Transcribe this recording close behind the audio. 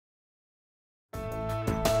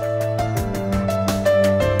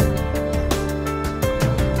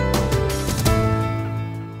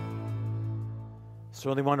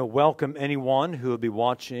Certainly want to welcome anyone who will be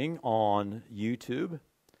watching on YouTube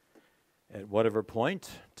at whatever point,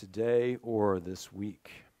 today or this week.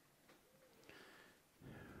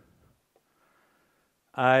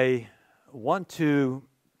 I want to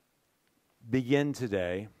begin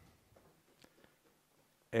today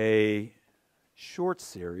a short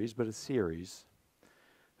series, but a series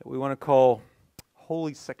that we want to call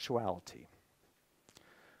Holy Sexuality.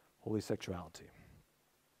 Holy Sexuality.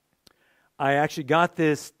 I actually got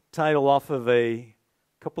this title off of a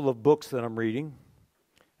couple of books that I'm reading,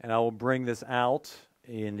 and I will bring this out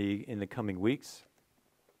in the coming weeks.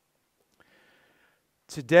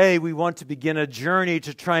 Today we want to begin a journey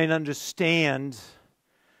to try and understand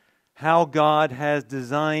how God has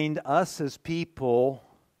designed us as people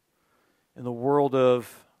in the world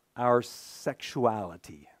of our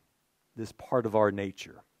sexuality, this part of our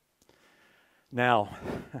nature. Now,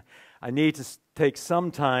 I need to take some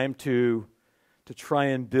time to try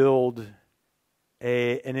and build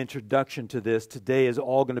an introduction to this. Today is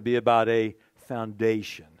all going to be about a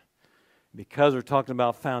foundation. Because we're talking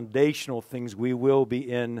about foundational things, we will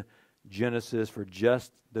be in Genesis for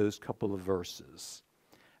just those couple of verses.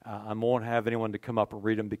 I won't have anyone to come up and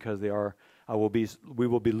read them because we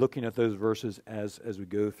will be looking at those verses as we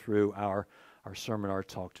go through our sermon, our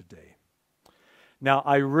talk today. Now,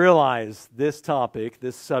 I realize this topic,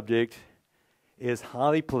 this subject, is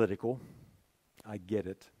highly political. I get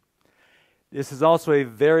it. This is also a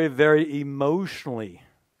very, very emotionally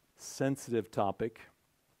sensitive topic,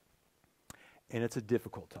 and it's a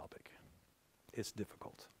difficult topic. It's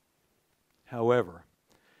difficult. However,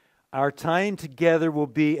 our time together will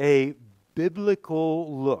be a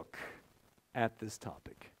biblical look at this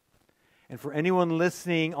topic. And for anyone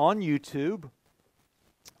listening on YouTube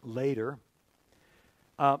later,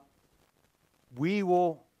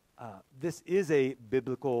 this is a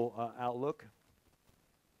biblical outlook.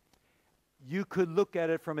 You could look at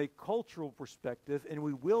it from a cultural perspective, and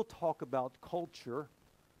we will talk about culture,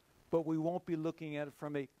 but we won't be looking at it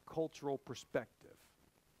from a cultural perspective.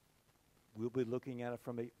 We'll be looking at it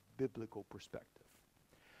from a biblical perspective.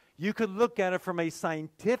 You could look at it from a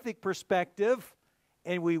scientific perspective,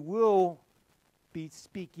 and we will be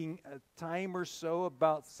speaking a time or so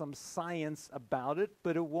about some science about it,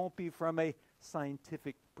 but it won't be from a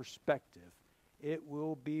scientific perspective. It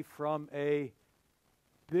will be from a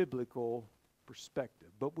biblical perspective,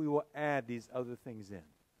 but we will add these other things in.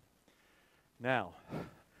 Now,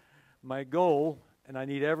 my goal, and I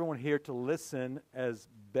need everyone here to listen as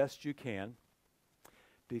best you can,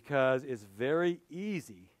 because it's very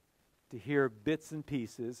easy to hear bits and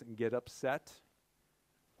pieces and get upset,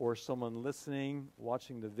 or someone listening,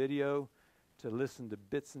 watching the video, to listen to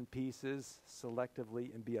bits and pieces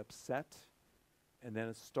selectively and be upset, and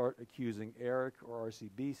then start accusing Eric or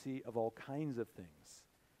RCBC of all kinds of things.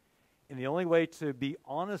 And the only way to be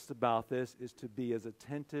honest about this is to be as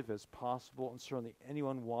attentive as possible, and certainly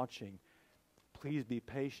anyone watching, please be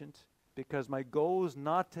patient, because my goal is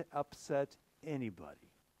not to upset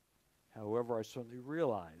anybody. However, I certainly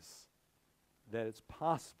realize that it's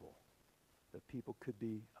possible that people could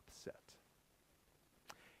be upset.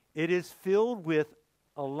 It is filled with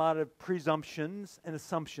a lot of presumptions and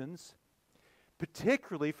assumptions,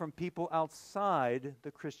 particularly from people outside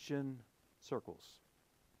the Christian circles.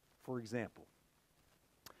 For example,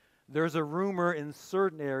 there's a rumor in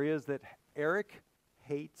certain areas that Eric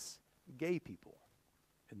hates gay people.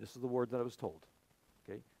 And this is the word that I was told.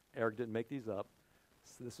 Okay? Eric didn't make these up.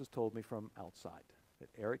 So this was told me from outside, that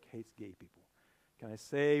Eric hates gay people. Can I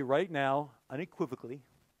say right now, unequivocally,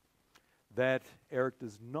 that Eric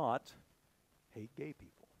does not hate gay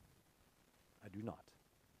people? I do not.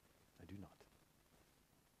 I do not.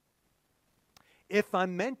 If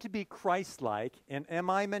I'm meant to be Christ-like, and am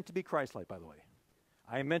I meant to be Christ-like, by the way?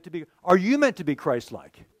 I am meant to be. Are you meant to be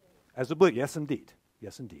Christ-like? As a believer? Yes, indeed.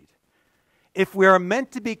 Yes, indeed. If we are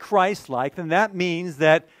meant to be Christ-like, then that means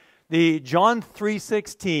that the John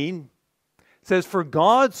 3:16 says, "For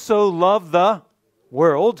God so loved the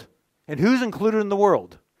world," and who's included in the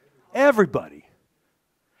world? Everybody.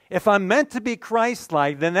 If I'm meant to be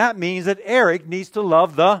Christ-like, then that means that Eric needs to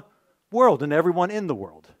love the world and everyone in the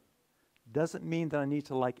world. Doesn't mean that I need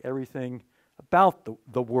to like everything about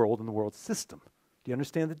the world and the world system. Do you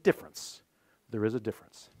understand the difference? There is a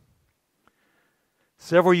difference.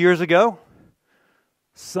 Several years ago,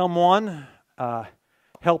 someone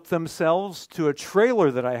helped themselves to a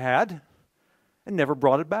trailer that I had and never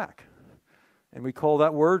brought it back. And we call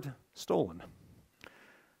that word stolen.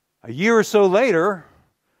 A year or so later,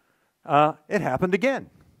 it happened again.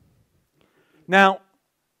 Now,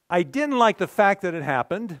 I didn't like the fact that it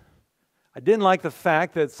happened. I didn't like the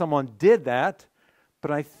fact that someone did that,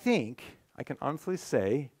 But I think I can honestly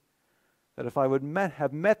say that if I would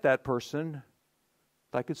have met that person,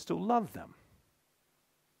 I could still love them.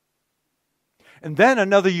 And then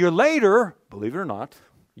another year later, believe it or not,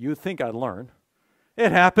 you would think I'd learn,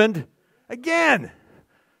 it happened again.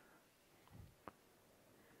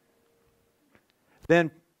 Then,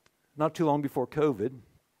 not too long before COVID,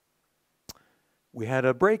 we had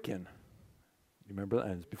a break-in. You remember that?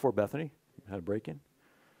 It was before Bethany. We had a break-in.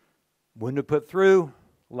 Window put through,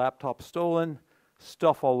 laptop stolen,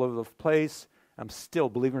 stuff all over the place. I'm still,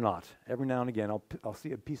 believe it or not, every now and again I'll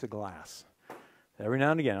see a piece of glass. Every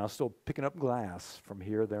now and again I'm still picking up glass from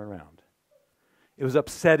here, there, and around. It was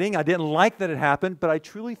upsetting. I didn't like that it happened, but I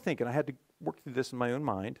truly think, and I had to work through this in my own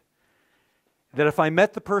mind, that if I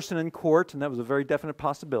met the person in court, and that was a very definite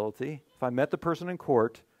possibility, if I met the person in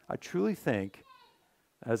court, I truly think,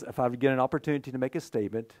 as if I would get an opportunity to make a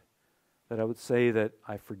statement, that I would say that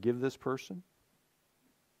I forgive this person,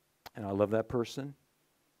 and I love that person,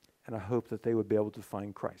 and I hope that they would be able to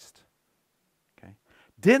find Christ. Okay?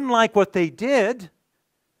 Didn't like what they did,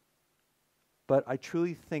 but I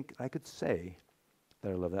truly think I could say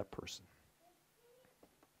that I love that person.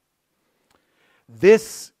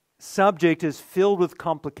 This subject is filled with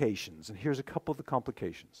complications, and here's a couple of the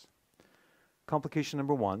complications. Complication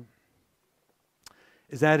number one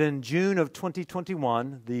is that in June of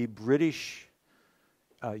 2021, the British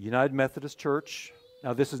United Methodist Church,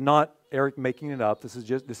 now this is not Eric making it up, this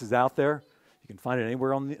is out there. You can find it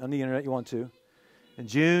anywhere on the internet you want to. In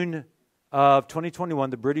June of 2021,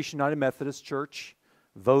 the British United Methodist Church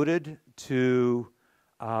voted to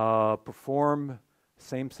perform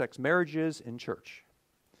same-sex marriages in church.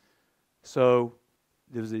 So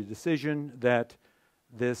there was a decision that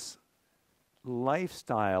this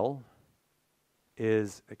lifestyle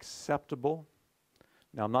is acceptable.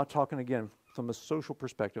 Now, I'm not talking, again, from a social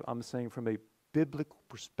perspective. I'm saying from a biblical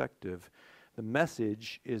perspective, the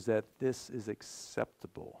message is that this is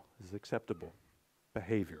acceptable. This is acceptable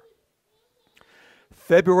behavior.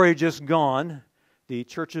 February just gone, the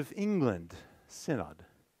Church of England Synod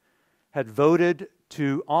had voted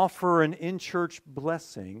to offer an in-church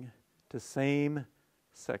blessing to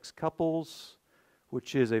same-sex couples,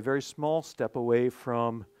 which is a very small step away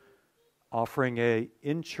from offering a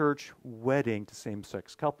in-church wedding to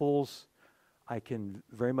same-sex couples. I can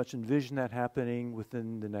very much envision that happening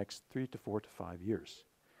within the next 3 to 4 to 5 years.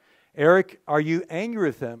 Eric, are you angry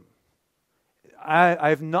with them?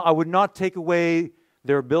 I would not take away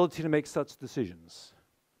their ability to make such decisions.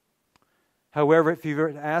 However, if you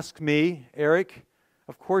were to ask me, Eric,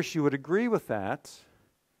 of course you would agree with that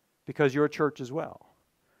because you're a church as well.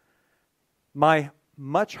 My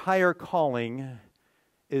much higher calling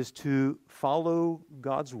is to follow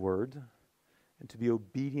God's word and to be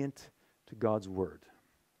obedient to God's word.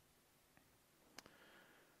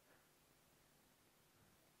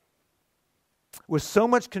 With so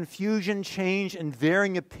much confusion, change, and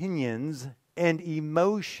varying opinions and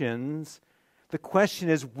emotions, the question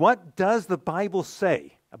is, what does the Bible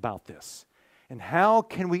say about this? And how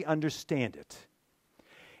can we understand it?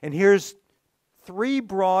 And here's 3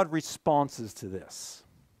 broad responses to this.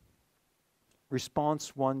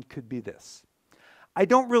 Response 1 could be this: I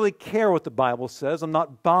don't really care what the Bible says. I'm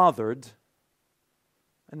not bothered.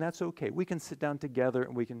 And that's okay. We can sit down together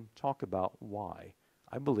and we can talk about why.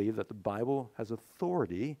 I believe that the Bible has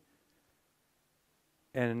authority,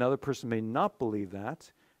 and another person may not believe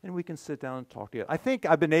that, and we can sit down and talk together. I think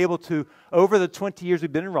I've been able to, over the 20 years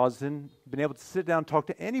we've been in Roslyn, been able to sit down and talk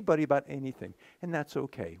to anybody about anything, and that's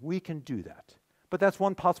okay. We can do that. But that's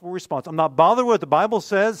one possible response. I'm not bothered with what the Bible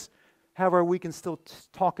says. However, we can still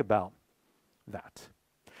talk about that.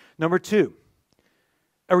 Number 2,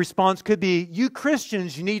 a response could be, you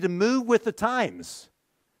Christians, you need to move with the times.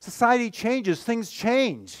 Society changes, things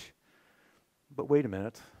change. But wait a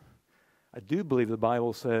minute. I do believe the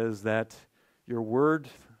Bible says that your word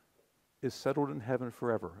is settled in heaven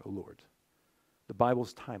forever, O Lord. The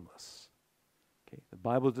Bible's timeless. Okay? The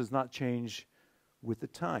Bible does not change with the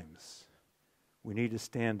times. We need to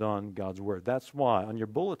stand on God's word. That's why on your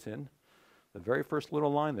bulletin, the very first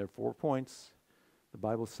little line there, 4 points, the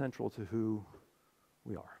Bible is central to who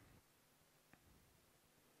we are.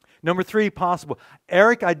 Number 3, possible.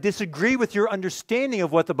 Eric, I disagree with your understanding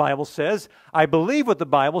of what the Bible says. I believe what the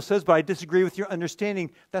Bible says, but I disagree with your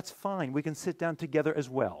understanding. That's fine. We can sit down together as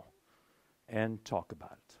well and talk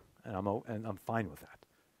about it. And I'm fine with that.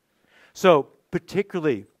 So,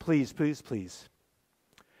 particularly, please,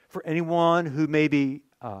 for anyone who may be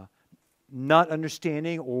not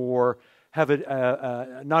understanding or have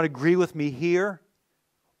not agree with me here,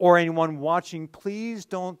 or anyone watching, please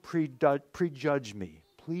don't prejudge me.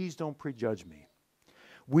 Please don't prejudge me.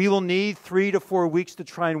 We will need 3 to 4 weeks to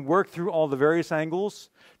try and work through all the various angles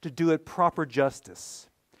to do it proper justice.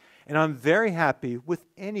 And I'm very happy with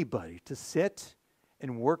anybody to sit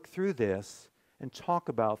and work through this and talk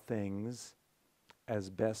about things as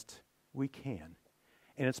best we can.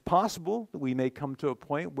 And it's possible that we may come to a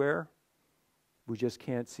point where we just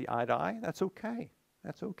can't see eye to eye. That's okay.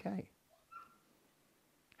 That's okay.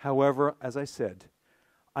 However, as I said,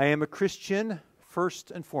 I am a Christian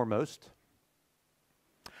first and foremost.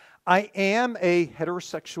 I am a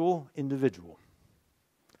heterosexual individual.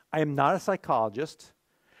 I am not a psychologist.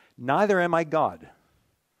 Neither am I God,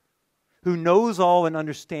 who knows all and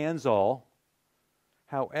understands all.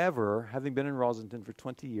 However, having been in Rosenton for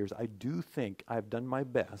 20 years, I do think I've done my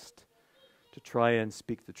best to try and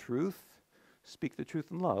speak the truth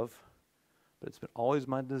in love, but it's been always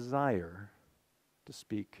my desire to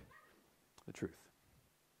speak the truth.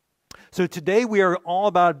 So today we are all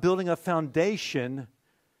about building a foundation,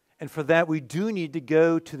 and for that we do need to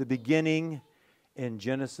go to the beginning in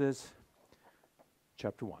Genesis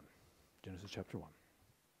chapter 1. Genesis chapter 1.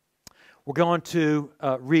 We're going to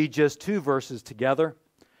read just 2 verses together,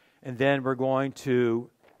 and then we're going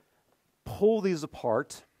to pull these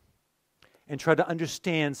apart and try to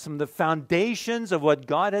understand some of the foundations of what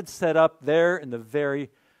God had set up there in the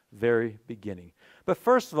very, very beginning. But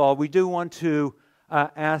first of all, we do want to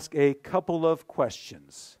ask a couple of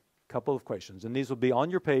questions. And these will be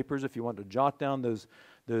on your papers if you want to jot down those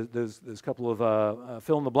couple of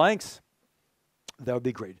fill in the blanks. That would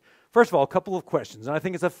be great. First of all, a couple of questions, and I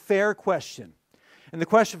think it's a fair question. And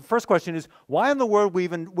the first question is, why in the world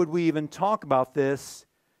would we even talk about this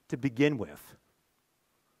to begin with?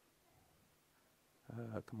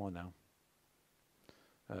 Come on now.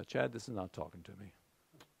 Chad, this is not talking to me.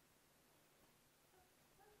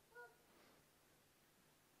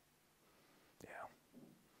 Yeah.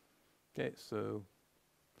 Okay, so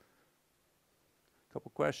a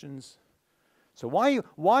couple questions. So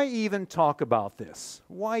why even talk about this?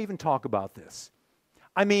 Why even talk about this?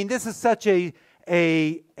 I mean, this is such a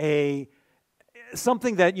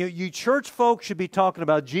something that you church folks should be talking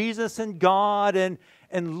about, Jesus and God and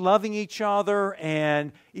loving each other,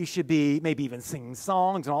 and you should be maybe even singing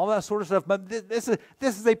songs and all that sort of stuff. But this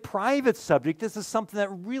is a private subject. This is something that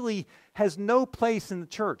really has no place in the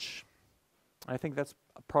church. I think that's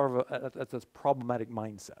part of that's a problematic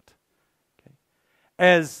mindset. Okay.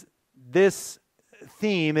 As this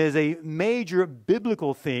theme is a major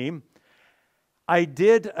biblical theme, I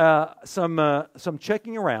did some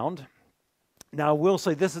checking around. Now, I will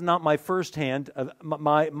say this is not my firsthand,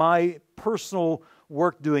 my personal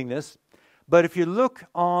work doing this, but if you look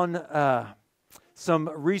on some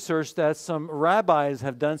research that some rabbis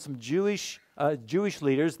have done, some Jewish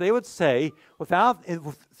leaders, they would say throughout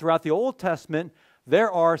the Old Testament,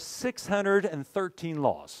 there are 613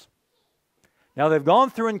 laws. Now, they've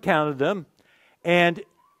gone through and counted them, and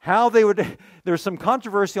there's some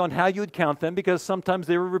controversy on how you would count them, because sometimes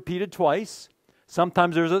they were repeated twice.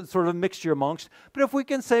 Sometimes there's a sort of mixture amongst. But if we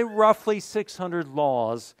can say roughly 600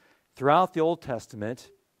 laws throughout the Old Testament,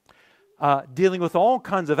 dealing with all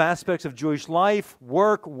kinds of aspects of Jewish life,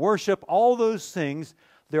 work, worship, all those things,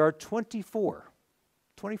 there are 24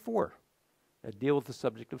 that deal with the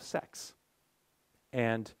subject of sex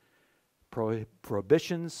and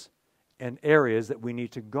prohibitions and areas that we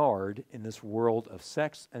need to guard in this world of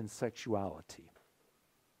sex and sexuality.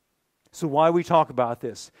 So why we talk about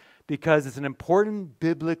this? Because it's an important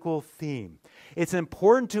biblical theme. It's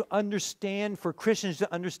important to understand, for Christians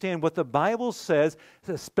to understand what the Bible says,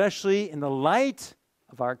 especially in the light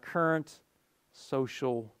of our current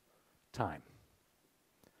social time.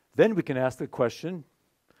 Then we can ask the question,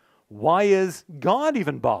 why is God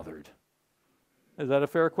even bothered? Is that a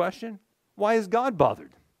fair question? Why is God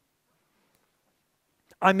bothered?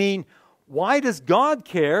 I mean, why does God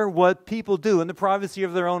care what people do in the privacy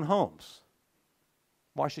of their own homes?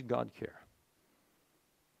 Why should God care?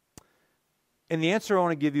 And the answer I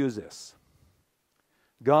want to give you is this.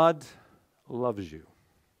 God loves you.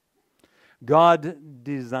 God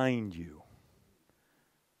designed you.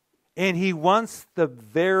 And He wants the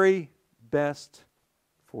very best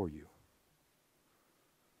for you.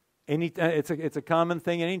 It's a common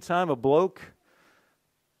thing. Anytime a bloke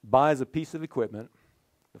buys a piece of equipment,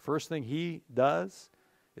 the first thing he does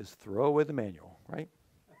is throw away the manual, right?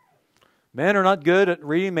 Men are not good at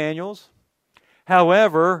reading manuals.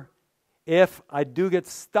 However, if I do get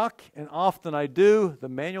stuck, and often I do, the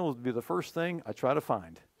manual will be the first thing I try to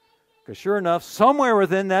find. Because sure enough, somewhere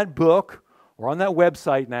within that book or on that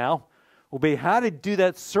website now will be how to do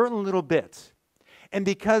that certain little bit. And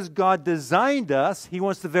because God designed us, He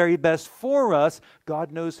wants the very best for us,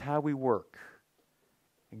 God knows how we work.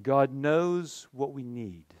 And God knows what we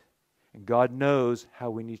need. And God knows how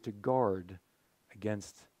we need to guard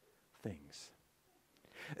against things.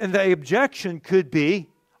 And the objection could be,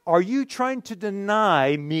 are you trying to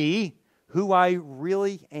deny me who I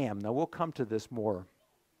really am? Now, we'll come to this more.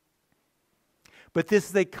 But this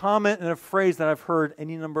is a comment and a phrase that I've heard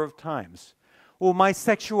any number of times. Well, my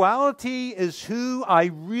sexuality is who I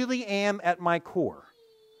really am at my core.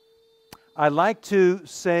 I like to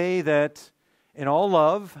say that in all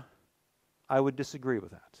love, I would disagree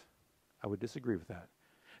with that. I would disagree with that.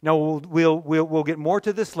 Now, we'll get more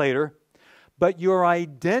to this later, but your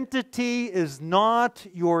identity is not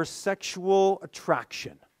your sexual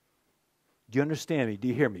attraction. Do you understand me? Do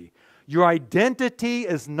you hear me? Your identity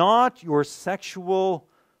is not your sexual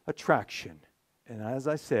attraction. And as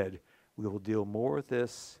I said, we will deal more with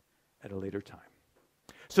this at a later time.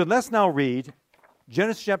 So let's now read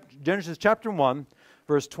Genesis chapter 1,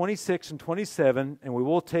 verse 26 and 27, and we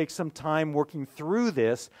will take some time working through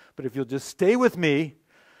this, but if you'll just stay with me,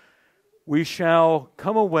 we shall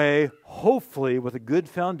come away, hopefully, with a good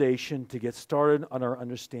foundation to get started on our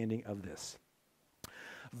understanding of this.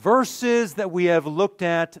 Verses that we have looked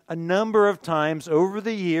at a number of times over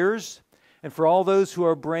the years, and for all those who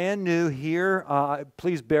are brand new here,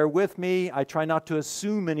 please bear with me. I try not to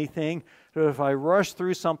assume anything. So if I rush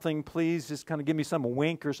through something, please just kind of give me some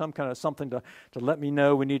wink or some kind of something to let me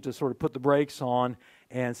know we need to sort of put the brakes on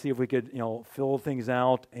and see if we could, fill things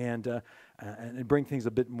out and bring things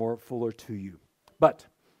a bit more fuller to you. But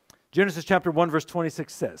Genesis chapter 1, verse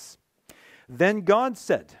 26 says, "Then God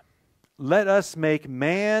said, 'Let us make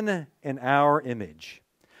man in our image,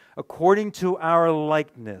 according to our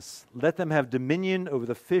likeness. Let them have dominion over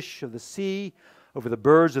the fish of the sea, over the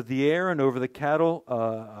birds of the air, and over the cattle,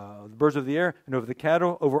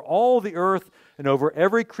 over all the earth, and over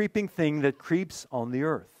every creeping thing that creeps on the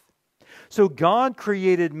earth.' So God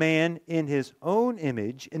created man in his own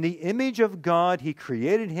image. In the image of God he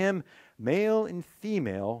created him, male and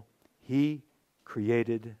female, he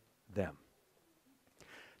created them."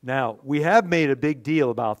 Now, we have made a big deal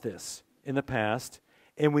about this in the past,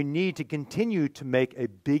 and we need to continue to make a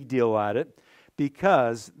big deal at it,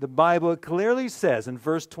 because the Bible clearly says in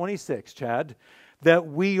verse 26, Chad, that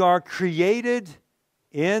we are created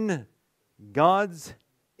in God's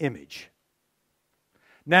image.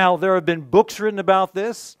 Now, there have been books written about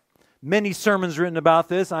this, many sermons written about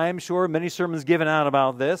this, I am sure, many sermons given out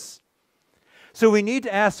about this. So we need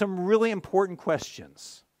to ask some really important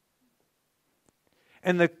questions.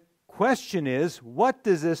 And the question is, what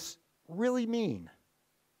does this really mean?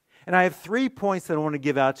 And I have 3 points that I want to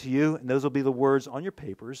give out to you, and those will be the words on your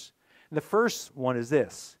papers. And the first one is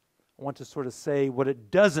this. I want to sort of say what it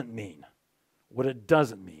doesn't mean. What it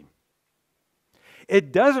doesn't mean.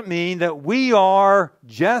 It doesn't mean that we are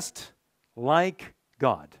just like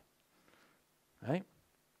God. Right?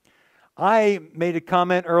 I made a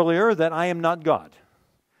comment earlier that I am not God.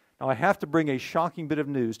 Now I have to bring a shocking bit of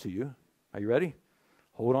news to you. Are you ready?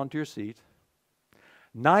 Hold on to your seat.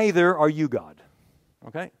 Neither are you God.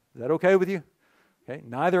 Okay? Is that okay with you? Okay?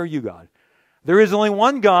 Neither are you God. There is only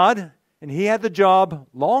one God, and He had the job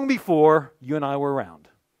long before you and I were around.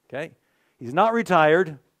 Okay? He's not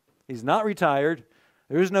retired. He's not retired.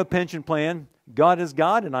 There is no pension plan. God is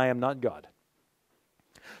God, and I am not God.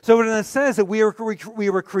 So when it says that we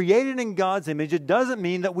were created in God's image, it doesn't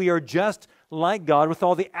mean that we are just like God with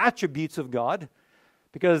all the attributes of God,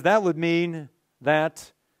 because that would mean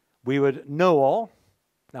that we would know all.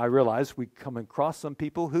 Now I realize we come across some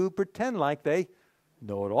people who pretend like they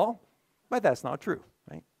know it all, but that's not true,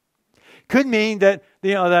 right? Could mean that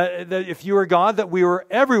that if you were God, that we were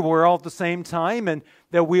everywhere all at the same time, and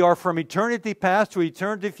that we are from eternity past to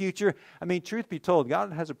eternity future. I mean, truth be told,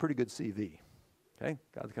 God has a pretty good CV. Okay,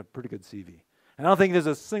 God's got a pretty good CV. And I don't think there's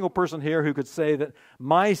a single person here who could say that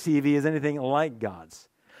my CV is anything like God's.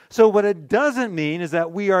 So what it doesn't mean is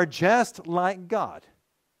that we are just like God.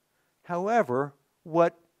 However,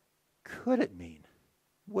 what could it mean?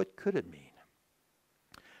 What could it mean?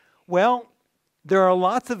 Well, there are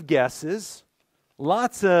lots of guesses,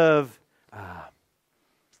 lots of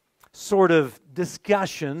sort of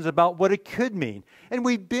discussions about what it could mean. And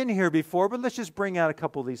we've been here before, but let's just bring out a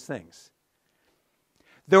couple of these things.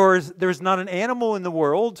 There's not an animal in the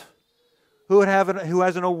world who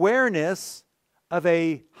has an awareness of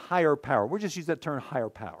a higher power. We'll just use that term, higher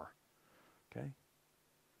power. Okay?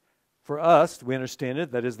 For us, we understand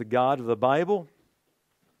it, that is the God of the Bible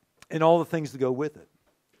and all the things that go with it.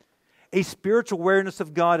 A spiritual awareness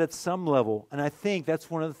of God at some level, and I think that's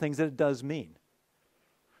one of the things that it does mean.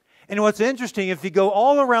 And what's interesting, if you go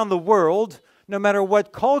all around the world, no matter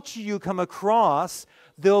what culture you come across,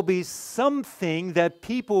 there'll be something that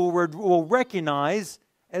people will recognize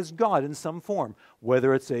as God in some form,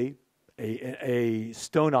 whether it's a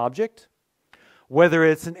stone object, whether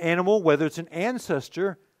it's an animal, whether it's an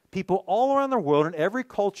ancestor. People all around the world, in every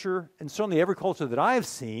culture, and certainly every culture that I've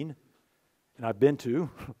seen, and I've been to,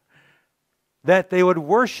 that they would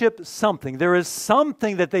worship something. There is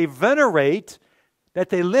something that they venerate, that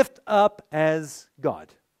they lift up as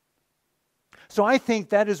God. So I think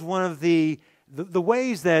that is one of the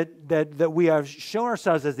ways that we have shown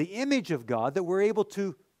ourselves as the image of God, that we're able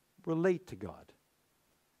to relate to God.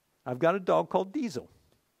 I've got a dog called Diesel.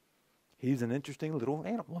 He's an interesting little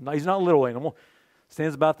animal. No, he's not a little animal.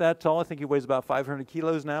 Stands about that tall. I think he weighs about 500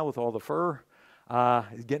 kilos now with all the fur.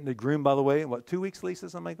 He's getting a groom, by the way. 2 weeks, Lisa,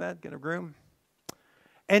 something like that? Getting a groom.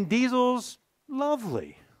 And Diesel's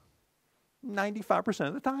lovely 95%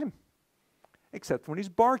 of the time, except when he's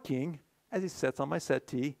barking as he sits on my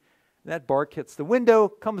settee. That bark hits the window,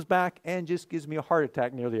 comes back, and just gives me a heart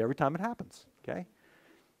attack nearly every time it happens, okay?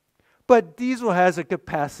 But Diesel has a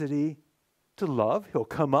capacity to love. He'll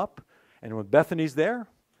come up, and when Bethany's there,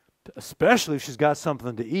 especially if she's got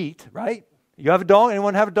something to eat, right? You have a dog?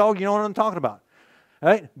 Anyone have a dog? You know what I'm talking about,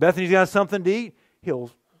 right? Bethany's got something to eat. He'll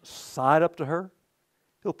side up to her.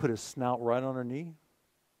 He'll put his snout right on her knee,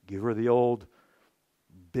 give her the old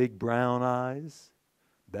big brown eyes.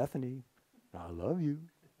 Bethany, I love you.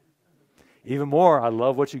 Even more, I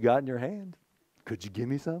love what you got in your hand. Could you give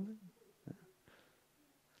me something?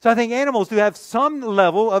 So I think animals do have some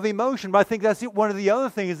level of emotion, but I think that's one of the other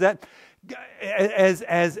things, is that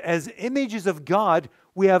as images of God,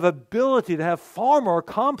 we have ability to have far more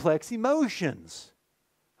complex emotions.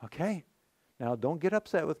 Okay? Now, don't get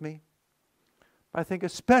upset with me. But I think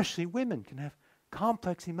especially women can have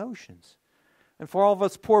complex emotions. And for all of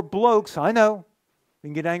us poor blokes, I know, you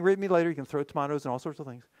can get angry at me later, you can throw tomatoes and all sorts of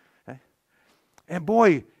things. Okay? And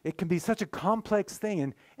boy, it can be such a complex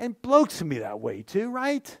thing. And blokes can be that way too,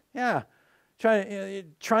 right? Yeah.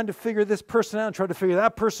 Trying to figure this person out, trying to figure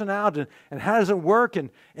that person out, and how does it work,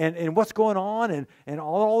 and what's going on, and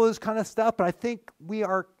all this kind of stuff. But I think we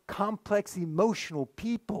are complex, emotional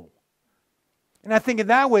people. And I think in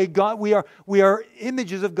that way, God, we are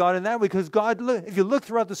images of God in that way, because God, if you look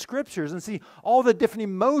throughout the Scriptures and see all the different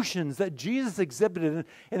emotions that Jesus exhibited,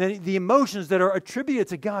 and then the emotions that are attributed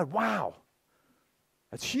to God, wow,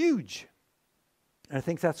 that's huge. And I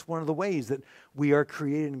think that's one of the ways that we are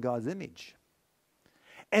created in God's image.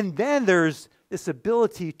 And then there's this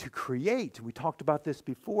ability to create. We talked about this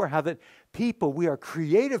before, how that people, we are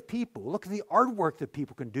creative people. Look at the artwork that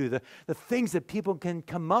people can do, the things that people can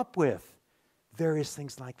come up with. Various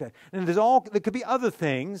things like that. And there could be other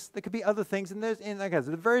things. There could be other things. And like I said,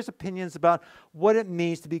 there are various opinions about what it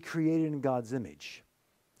means to be created in God's image.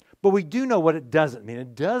 But we do know what it doesn't mean.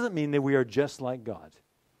 It doesn't mean that we are just like God.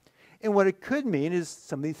 And what it could mean is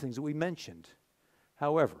some of these things that we mentioned.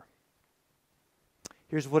 However,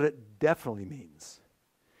 here's what it definitely means.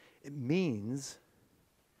 It means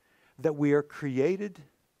that we are created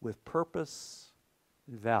with purpose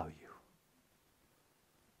and value.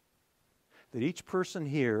 That each person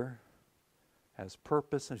here has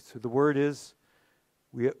purpose, and so the word is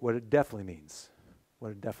what it definitely means.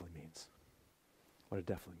 What it definitely means. What it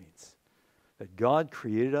definitely means. That God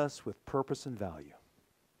created us with purpose and value.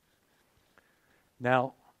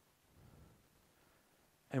 Now,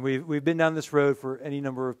 and we've been down this road for any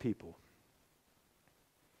number of people.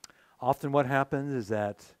 Often what happens is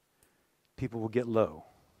that people will get low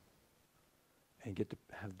and get to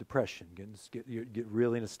have depression, get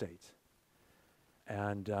really in a state.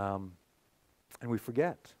 And we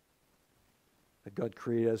forget that God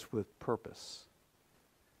created us with purpose.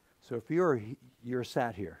 So if you're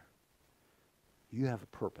sat here, you have a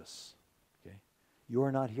purpose. Okay? You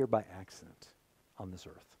are not here by accident on this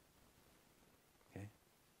earth. Okay?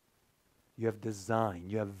 You have design.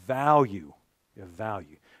 You have value. You have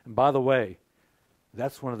value. And by the way,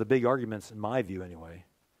 that's one of the big arguments, in my view anyway,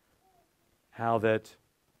 how that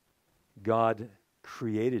God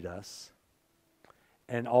created us.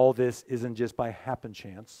 And all this isn't just by happen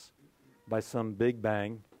chance, by some big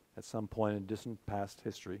bang at some point in distant past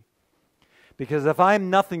history. Because if I'm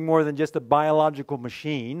nothing more than just a biological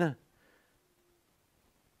machine,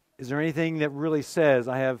 is there anything that really says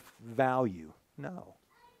I have value? No.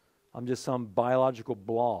 I'm just some biological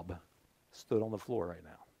blob stood on the floor right now.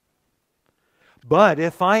 But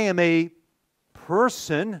if I am a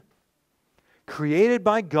person created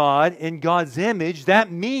by God in God's image,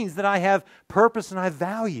 that means that I have purpose and I have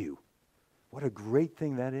value. What a great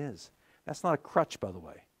thing that is. That's not a crutch, by the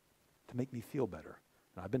way, to make me feel better.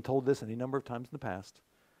 And I've been told this any number of times in the past.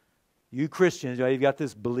 You Christians, you've got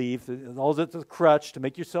this belief, all it's a crutch to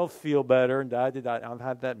make yourself feel better, and I've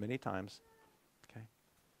had that many times. Okay?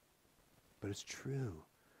 But it's true.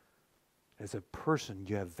 As a person,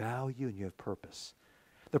 you have value and you have purpose.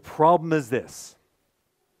 The problem is this.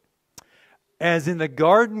 As in the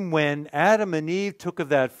garden, when Adam and Eve took of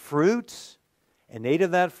that fruit and ate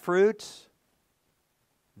of that fruit,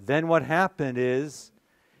 then what happened is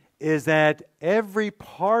that every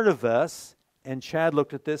part of us, and Chad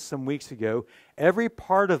looked at this some weeks ago, every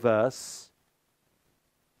part of us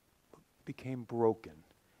became broken.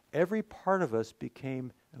 Every part of us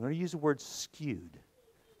became, I'm going to use the word skewed.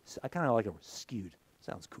 I kind of like the word skewed.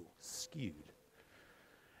 Sounds cool. Skewed.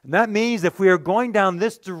 And that means if we are going down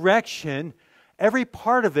this direction, every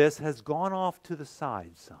part of us has gone off to the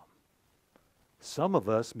side some. Some of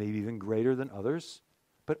us, maybe even greater than others,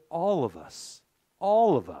 but all of us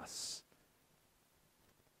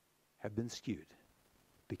have been skewed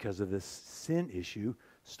because of this sin issue.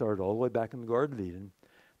 Started all the way back in the Garden of Eden,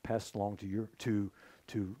 passed along to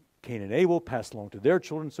Cain and Abel, passed along to their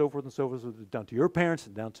children, so forth, down to your parents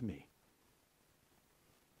and down to me.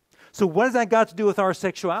 So what has that got to do with our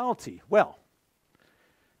sexuality? Well,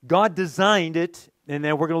 God designed it, and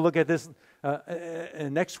then we're going to look at this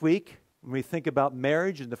next week when we think about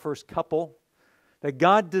marriage and the first couple, that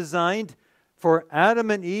God designed for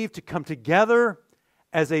Adam and Eve to come together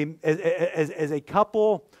as a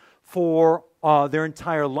couple for their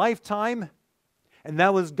entire lifetime. And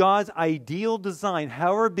that was God's ideal design.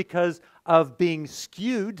 However, because of being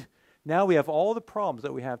skewed, now we have all the problems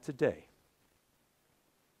that we have today.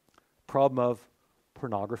 Problem of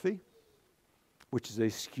pornography, which is a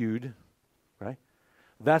skewed, right?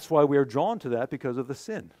 That's why we are drawn to that, because of the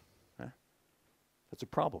sin. Right? That's a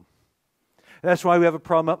problem. That's why we have a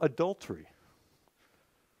problem of adultery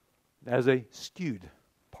as a skewed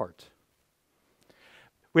part.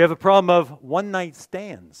 We have a problem of one-night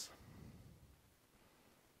stands.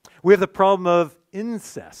 We have the problem of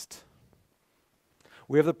incest.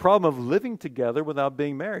 We have the problem of living together without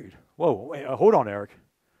being married. Whoa, wait, hold on, Eric.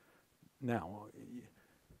 Now,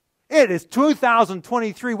 it is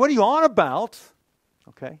 2023. What are you on about?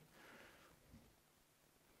 Okay.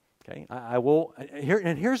 I will.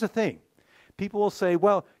 Here's the thing. People will say,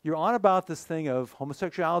 "Well, you're on about this thing of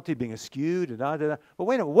homosexuality being skewed and da da da." But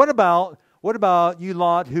wait a minute. What about you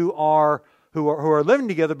lot who are living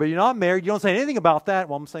together, but you're not married? You don't say anything about that.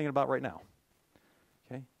 Well, I'm saying it about right now.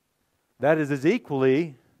 Okay, that is as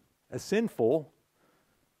equally as sinful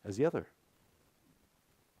as the other.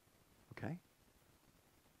 Okay?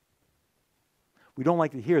 We don't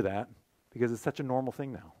like to hear that because it's such a normal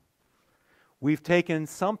thing now. We've taken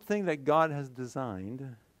something that God has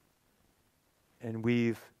designed and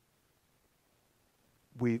we've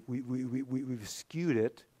skewed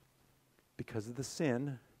it because of the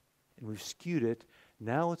sin, and we've skewed it.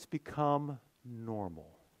 Now it's become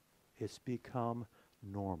normal. It's become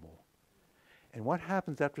normal. And what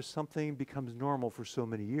happens after something becomes normal for so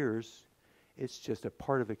many years? It's just a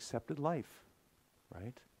part of accepted life,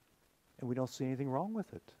 right? And we don't see anything wrong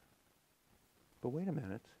with it. But wait a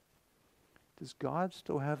minute. Does God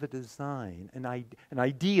still have a design, an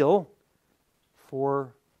ideal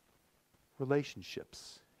for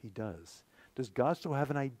relationships? He does. Does God still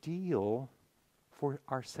have an ideal for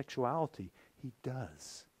our sexuality? He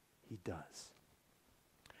does. He does.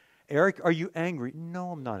 Eric, are you angry?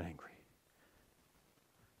 No, I'm not angry.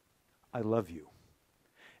 I love you.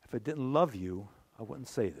 If I didn't love you, I wouldn't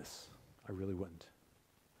say this. I really wouldn't.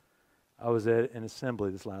 I was at an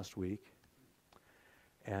assembly this last week,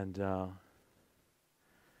 and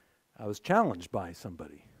I was challenged by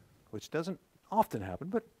somebody, which doesn't often happen,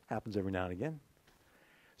 but happens every now and again.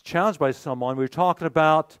 I was challenged by someone. We were talking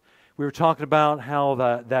about how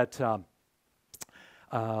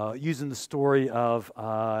using the story of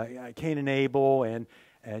Cain and Abel, and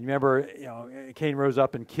remember, Cain rose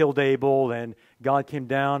up and killed Abel, and God came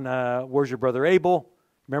down. Where's your brother Abel?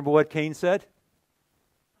 Remember what Cain said?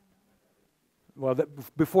 Well,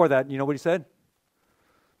 before that, you know what he said?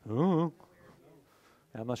 I'm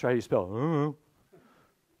not sure how you spell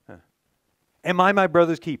it. Am I my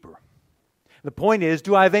brother's keeper? The point is,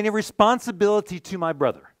 do I have any responsibility to my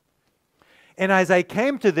brother? And as I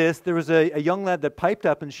came to this, there was a young lad that piped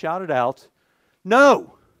up and shouted out,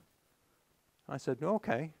 "No!" I said, "No,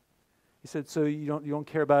 okay." He said, "So you don't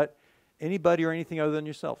care about anybody or anything other than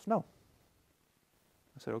yourself?" "No."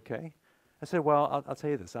 I said, "Okay." I said, "Well, I'll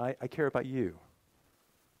tell you this. I care about you.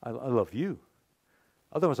 I love you.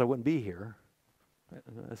 Otherwise, I wouldn't be here."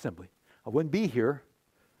 Assembly. I wouldn't be here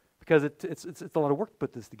because it's a lot of work to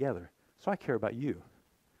put this together. So I care about you.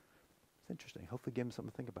 It's interesting. Hopefully give him something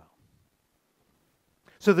to think about.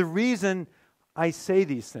 So the reason I say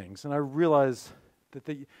these things, and I realize that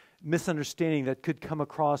the misunderstanding that could come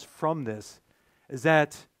across from this, is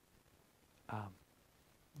that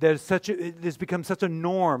it has become such a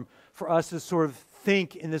norm for us to sort of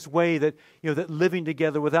think in this way that, that living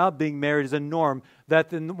together without being married is a norm, that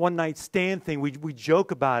the one-night stand thing, we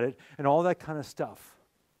joke about it, and all that kind of stuff.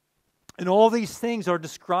 And all these things are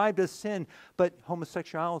described as sin, but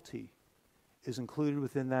homosexuality is included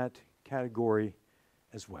within that category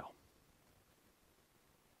as well.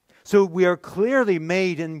 So we are clearly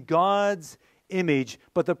made in God's image,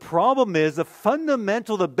 but the problem is,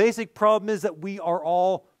 the basic problem is that we are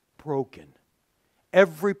all broken.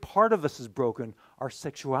 Every part of us is broken. Our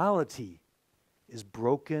sexuality is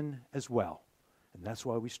broken as well, and that's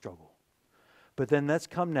why we struggle. But then let's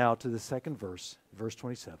come now to the second verse, verse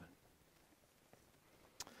 27.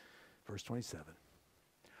 Verse 27.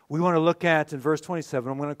 We want to look at, in verse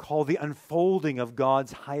 27, I'm going to call the unfolding of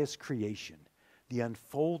God's highest creation. The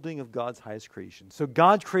unfolding of God's highest creation. So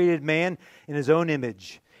God created man in his own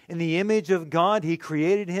image. In the image of God, he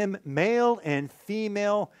created him, male and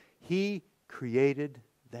female, he created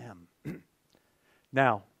them.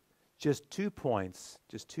 Now, just 2 points,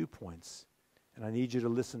 and I need you to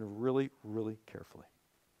listen really, really carefully.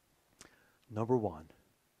 Number one,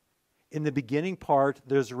 in the beginning part,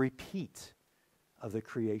 there's a repeat of the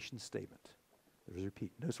creation statement. There's a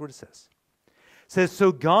repeat. Notice what it says. It says,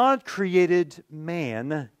 so God created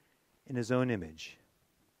man in his own image.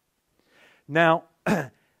 Now,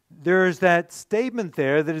 there's that statement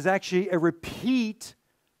there that is actually a repeat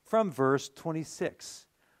from verse 26.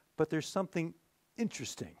 But there's something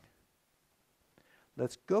interesting.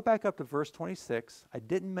 Let's go back up to verse 26. I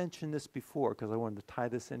didn't mention this before because I wanted to tie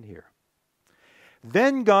this in here.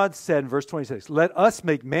 Then God said in verse 26, let us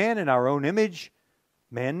make man in our own image,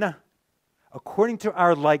 men, according to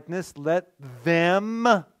our likeness, let them,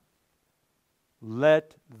 well,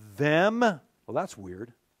 that's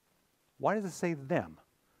weird. Why does it say them?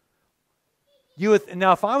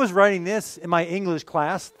 Now, if I was writing this in my English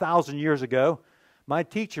class 1,000 years ago, my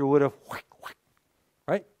teacher would have,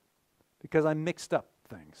 right? Because I mixed up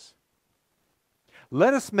things.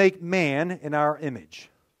 Let us make man in our image.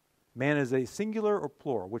 Man is a singular or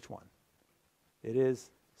plural? Which one? It is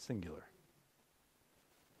singular.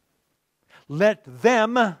 Let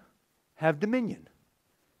them have dominion.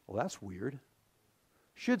 Well, that's weird.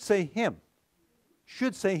 Should say him.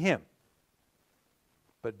 Should say him.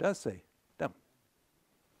 But it does say them.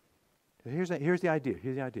 Here's the idea.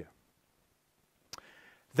 Here's the idea.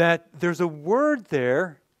 That there's a word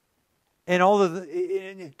there, and all of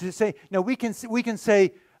to say. Now we can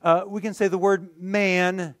say the word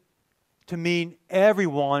man to mean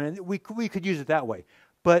everyone, and we could use it that way.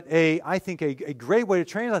 But I think a great way to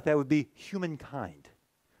translate that would be humankind.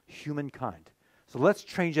 Humankind. So let's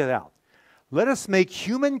change that out. Let us make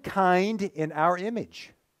humankind in our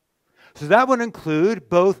image. So that would include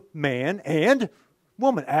both man and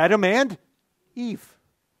woman, Adam and Eve.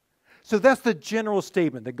 So that's the general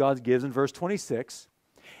statement that God gives in verse 26.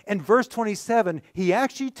 In verse 27, he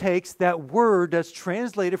actually takes that word that's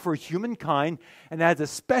translated for humankind and adds a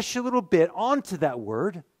special little bit onto that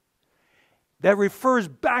word that refers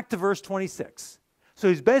back to verse 26. So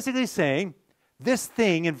he's basically saying, this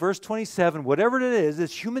thing in verse 27, whatever it is,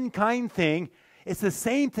 this humankind thing, it's the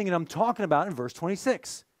same thing that I'm talking about in verse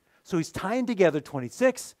 26. So he's tying together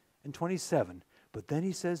 26 and 27. But then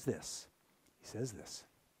he says this. He says this.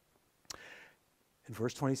 In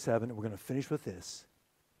verse 27, we're going to finish with this.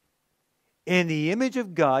 In the image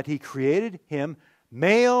of God, he created him,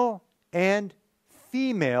 male and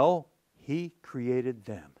female, he created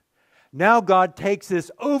them. Now God takes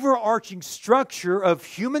this overarching structure of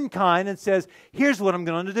humankind and says, here's what I'm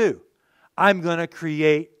going to do. I'm going to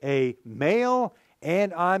create a male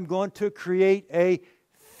and I'm going to create a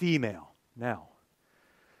female. Now,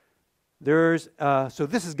 so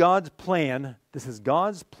this is God's plan. This is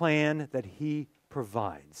God's plan that he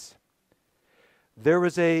provides. There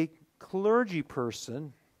was a clergy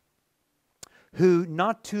person who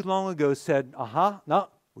not too long ago said, no,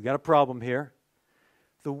 we got a problem here.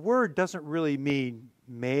 The word doesn't really mean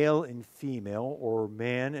male and female or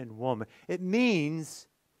man and woman. It means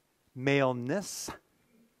maleness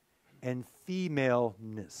and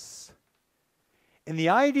femaleness. And the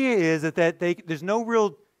idea is that there's no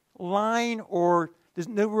real line or there's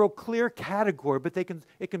no real clear category, but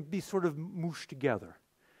it can be sort of mooshed together.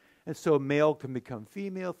 And so male can become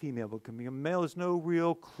female, female can become male. There's no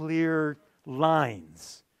real clear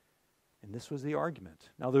lines. And this was the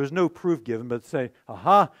argument. Now, there's no proof given, but say,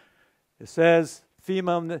 it says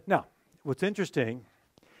female. Now, what's interesting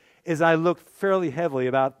is I looked fairly heavily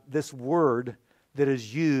about this word that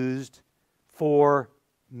is used for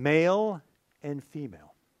male and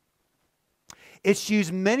female. It's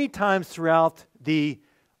used many times throughout the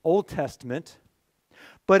Old Testament,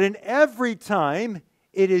 but in every time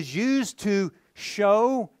it is used to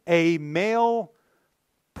show a male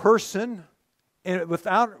person, and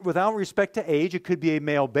without respect to age. It could be a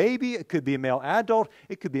male baby, it could be a male adult,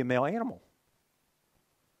 it could be a male animal.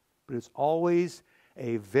 But it's always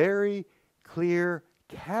a very clear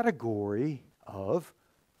category of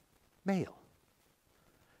male.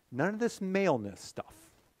 None of this maleness stuff.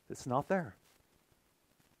 It's not there.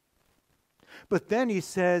 But then he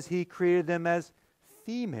says he created them as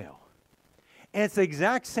female. And it's the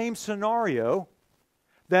exact same scenario,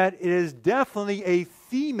 that it is definitely a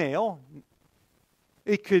female.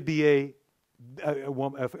 It could be a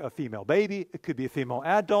female baby, it could be a female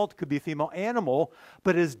adult, it could be a female animal,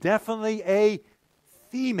 but it is definitely a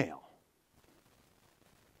female.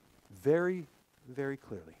 Very, very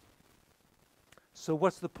clearly. So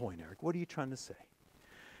what's the point, Eric? What are you trying to say?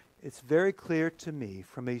 It's very clear to me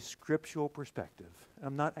from a scriptural perspective.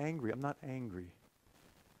 I'm not angry.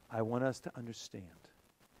 I want us to understand.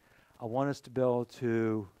 I want us to be able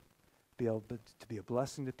to be a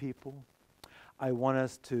blessing to people. I want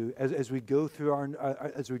us to, as we go through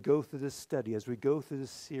as we go through this study, as we go through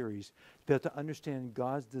this series, be able to understand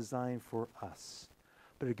God's design for us.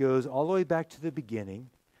 But it goes all the way back to the beginning,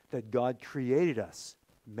 that God created us,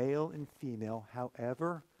 male and female.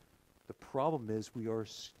 However, the problem is we are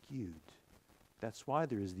skewed. That's why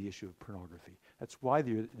there is the issue of pornography. That's why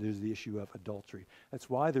there's the issue of adultery. That's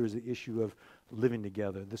why there is the issue of living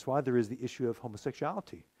together. That's why there is the issue of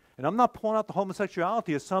homosexuality. And I'm not pulling out the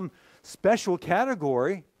homosexuality as some special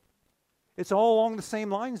category. It's all along the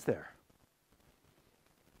same lines there.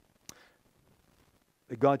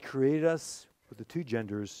 That God created us with the two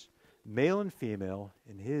genders, male and female,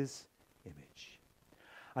 in His image.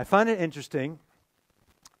 I find it interesting.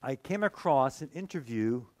 I came across an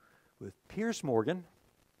interview with Piers Morgan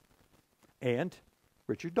and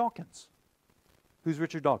Richard Dawkins. Who's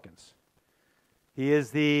Richard Dawkins? He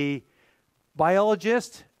is the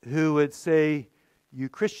biologist who would say, you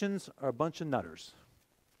Christians are a bunch of nutters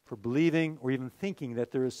for believing or even thinking that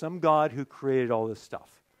there is some God who created all this stuff.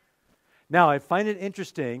 Now, I find it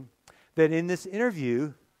interesting that in this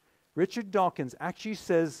interview, Richard Dawkins actually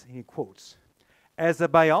says, he quotes, as a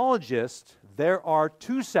biologist, there are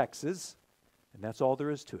two sexes, and that's all there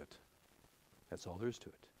is to it. That's all there is to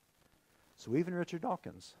it. So even Richard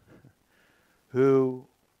Dawkins, who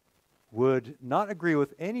would not agree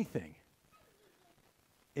with anything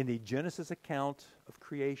in the Genesis account of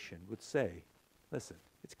creation, would say, listen,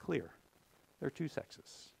 it's clear. There are two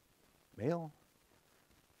sexes, male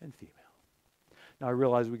and female. Now, I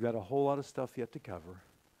realize we've got a whole lot of stuff yet to cover,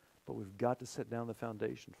 but we've got to set down the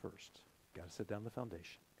foundation first. Got to set down the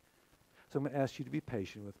foundation. So I'm going to ask you to be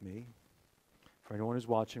patient with me. For anyone who's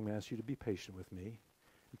watching, I'm going to ask you to be patient with me.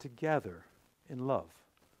 And together, in love,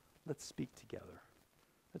 let's speak together.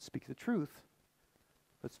 Let's speak the truth.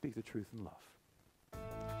 Let's speak the truth in love.